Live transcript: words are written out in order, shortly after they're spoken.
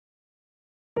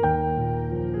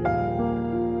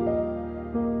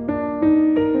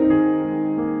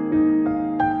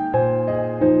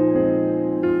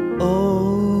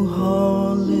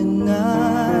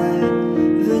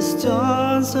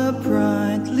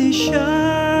brightly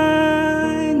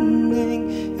shining.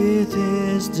 It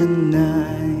is the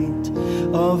night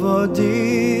of our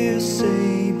dear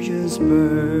Savior's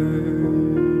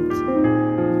birth.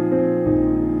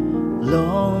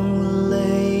 Long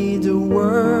lay the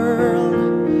world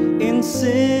in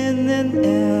sin and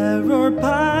error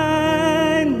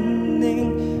pining,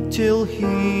 till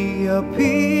He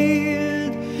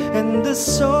appeared and the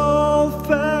soul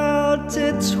felt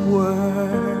its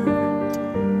worth.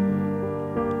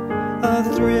 A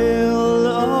thrill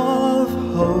of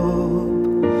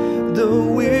hope, the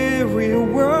weary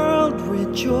world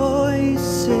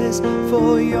rejoices,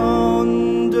 for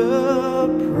yonder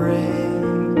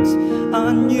breaks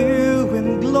a new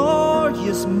and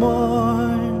glorious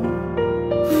morn.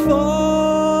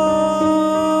 Fall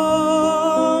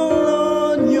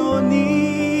on your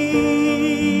knees,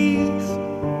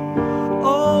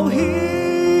 oh, hear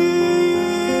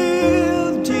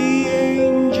the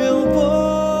angel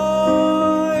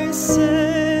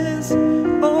voices,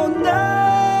 oh, night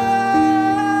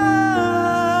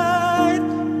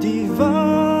divine,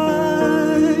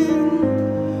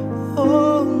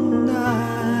 oh,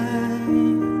 night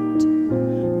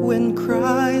when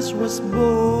Christ was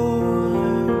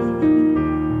born,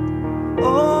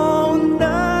 oh,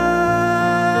 night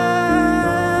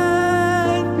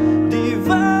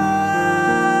divine,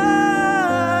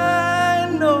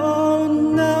 oh,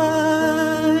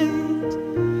 night,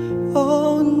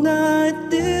 oh, night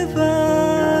divine.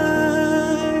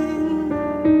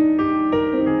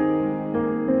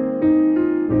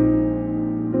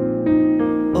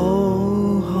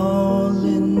 Oh,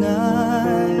 holy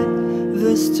night,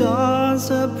 the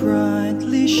stars are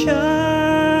brightly shining.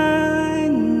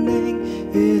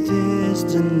 It is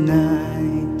the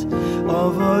night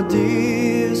of our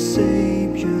dear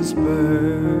Savior's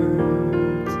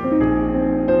birth.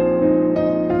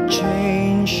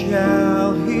 Chains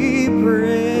shall He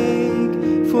break,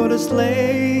 for the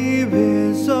slave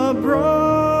is a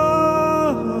brother,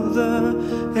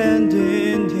 and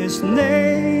in His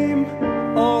name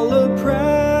all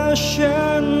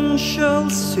oppression shall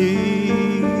cease.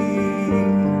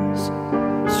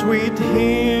 Sweet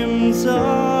hymns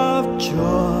of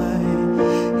joy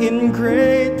in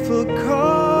grateful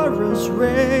chorus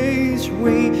raise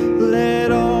we,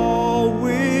 let all